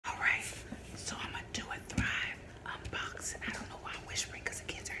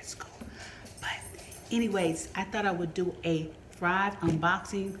Anyways, I thought I would do a Thrive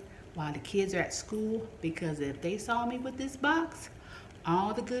unboxing while the kids are at school, because if they saw me with this box,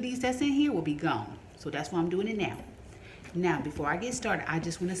 all the goodies that's in here will be gone. So that's why I'm doing it now. Now, before I get started, I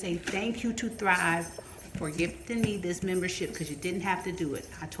just want to say thank you to Thrive for gifting me this membership, because you didn't have to do it.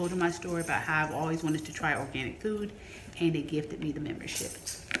 I told them my story about how I've always wanted to try organic food, and they gifted me the membership.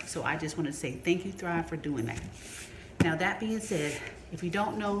 So I just want to say thank you, Thrive, for doing that. Now, that being said, if you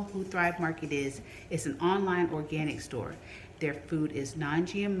don't know who Thrive Market is, it's an online organic store. Their food is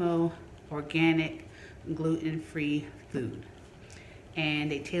non-GMO, organic, gluten-free food.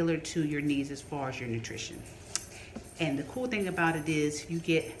 And they tailor to your needs as far as your nutrition. And the cool thing about it is you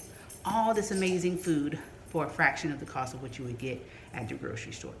get all this amazing food for a fraction of the cost of what you would get at your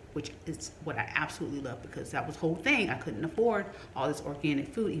grocery store, which is what I absolutely love, because that was the whole thing. I couldn't afford all this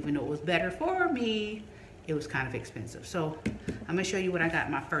organic food, even though it was better for me. It was kind of expensive. So I'm gonna show you what I got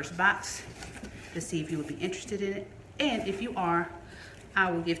in my first box to see if you would be interested in it. And if you are, I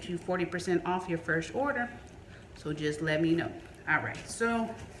will give you 40% off your first order. So just let me know. All right, so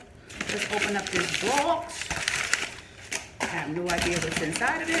let's open up this box. I have no idea what's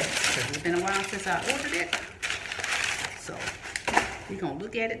inside of it, because it's been a while since I ordered it. So we're gonna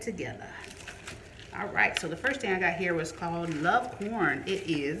look at it together. All right, so the first thing I got here was called Love Corn. It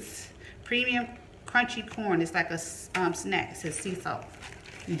is premium crunchy corn. It's like a snack. It says sea salt.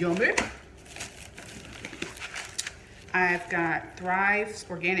 Yummy. I've got Thrive's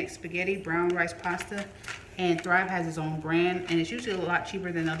organic spaghetti brown rice pasta, and Thrive has its own brand, and it's usually a lot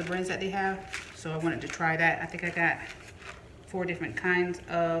cheaper than other brands that they have. So I wanted to try that. I think I got 4 different kinds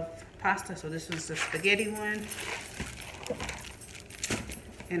of pasta. So this was the spaghetti one,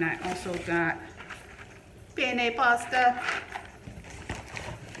 and I also got penne pasta,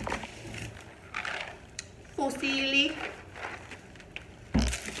 fusilli,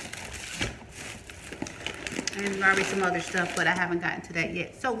 and probably some other stuff, but I haven't gotten to that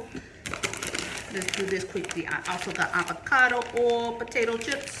yet. So let's do this quickly. I also got avocado oil, potato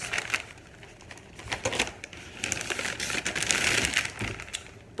chips,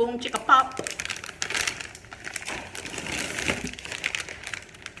 boom chicka pop,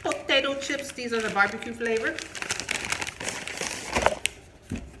 potato chips. These are the barbecue flavor.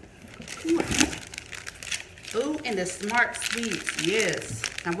 Ooh, and the Smart Sweets, yes.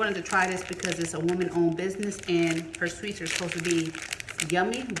 I wanted to try this because it's a woman-owned business, and her sweets are supposed to be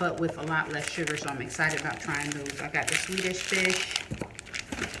yummy, but with a lot less sugar, so I'm excited about trying those. I got the Swedish fish,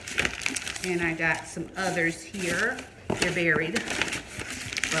 and I got some others here. They're buried,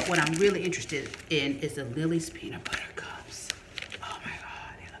 but what I'm really interested in is the Lily's peanut butter.